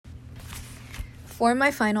For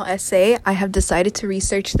my final essay, I have decided to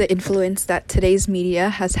research the influence that today's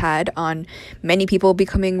media has had on many people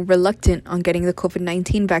becoming reluctant on getting the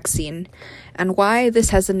COVID-19 vaccine, and why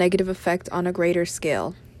this has a negative effect on a greater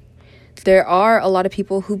scale. There are a lot of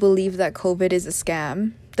people who believe that COVID is a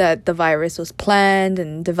scam, that the virus was planned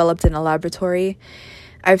and developed in a laboratory.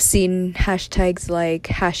 I've seen hashtags like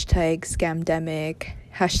 #scamdemic,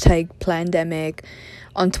 #plandemic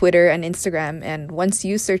on Twitter and Instagram, and once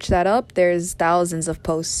you search that up, there's thousands of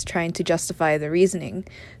posts trying to justify the reasoning,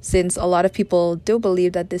 since a lot of people do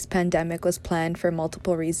believe that this pandemic was planned for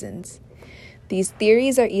multiple reasons. These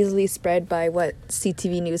theories are easily spread by what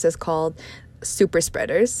CTV News has called super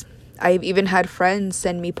spreaders. I've even had friends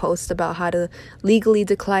send me posts about how to legally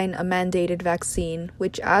decline a mandated vaccine,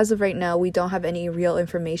 which as of right now, we don't have any real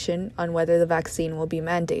information on whether the vaccine will be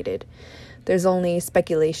mandated. There's only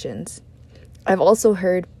speculations. I've also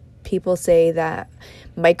heard people say that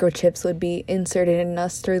microchips would be inserted in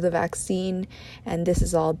us through the vaccine, and this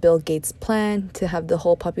is all Bill Gates' plan to have the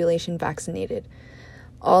whole population vaccinated.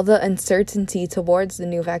 All the uncertainty towards the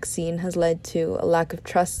new vaccine has led to a lack of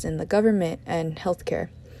trust in the government and healthcare.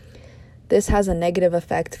 This has a negative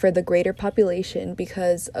effect for the greater population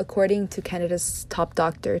because, according to Canada's top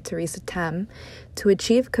doctor, Theresa Tam, to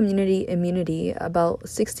achieve community immunity, about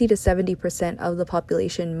 60 to 70% of the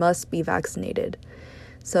population must be vaccinated.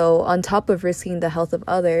 So, on top of risking the health of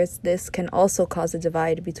others, this can also cause a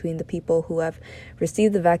divide between the people who have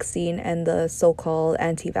received the vaccine and the so-called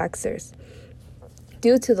anti-vaxxers.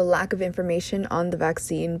 Due to the lack of information on the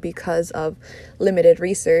vaccine because of limited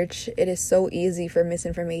research, it is so easy for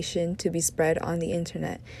misinformation to be spread on the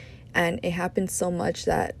internet. And it happens so much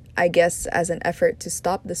that, I guess, as an effort to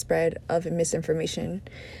stop the spread of misinformation,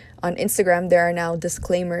 on Instagram there are now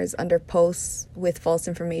disclaimers under posts with false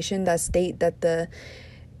information that state that the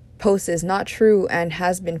post is not true and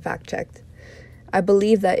has been fact-checked. I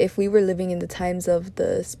believe that if we were living in the times of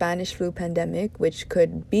the Spanish flu pandemic, which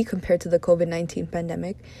could be compared to the COVID-19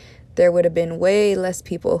 pandemic, there would have been way less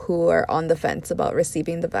people who are on the fence about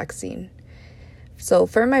receiving the vaccine. So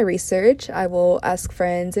for my research, I will ask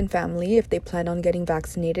friends and family if they plan on getting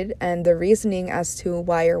vaccinated and the reasoning as to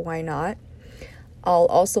why or why not. I'll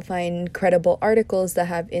also find credible articles that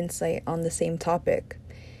have insight on the same topic.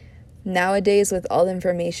 Nowadays, with all the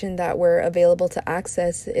information that we're available to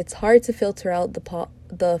access, it's hard to filter out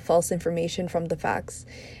the false information from the facts.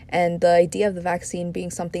 And the idea of the vaccine being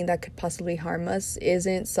something that could possibly harm us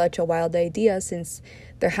isn't such a wild idea, since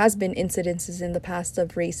there has been incidences in the past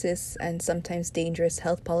of racist and sometimes dangerous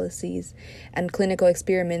health policies and clinical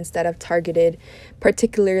experiments that have targeted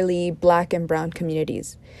particularly Black and brown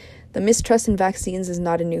communities. The mistrust in vaccines is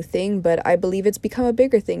not a new thing, but I believe it's become a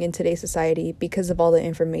bigger thing in today's society because of all the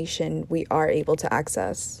information we are able to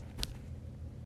access.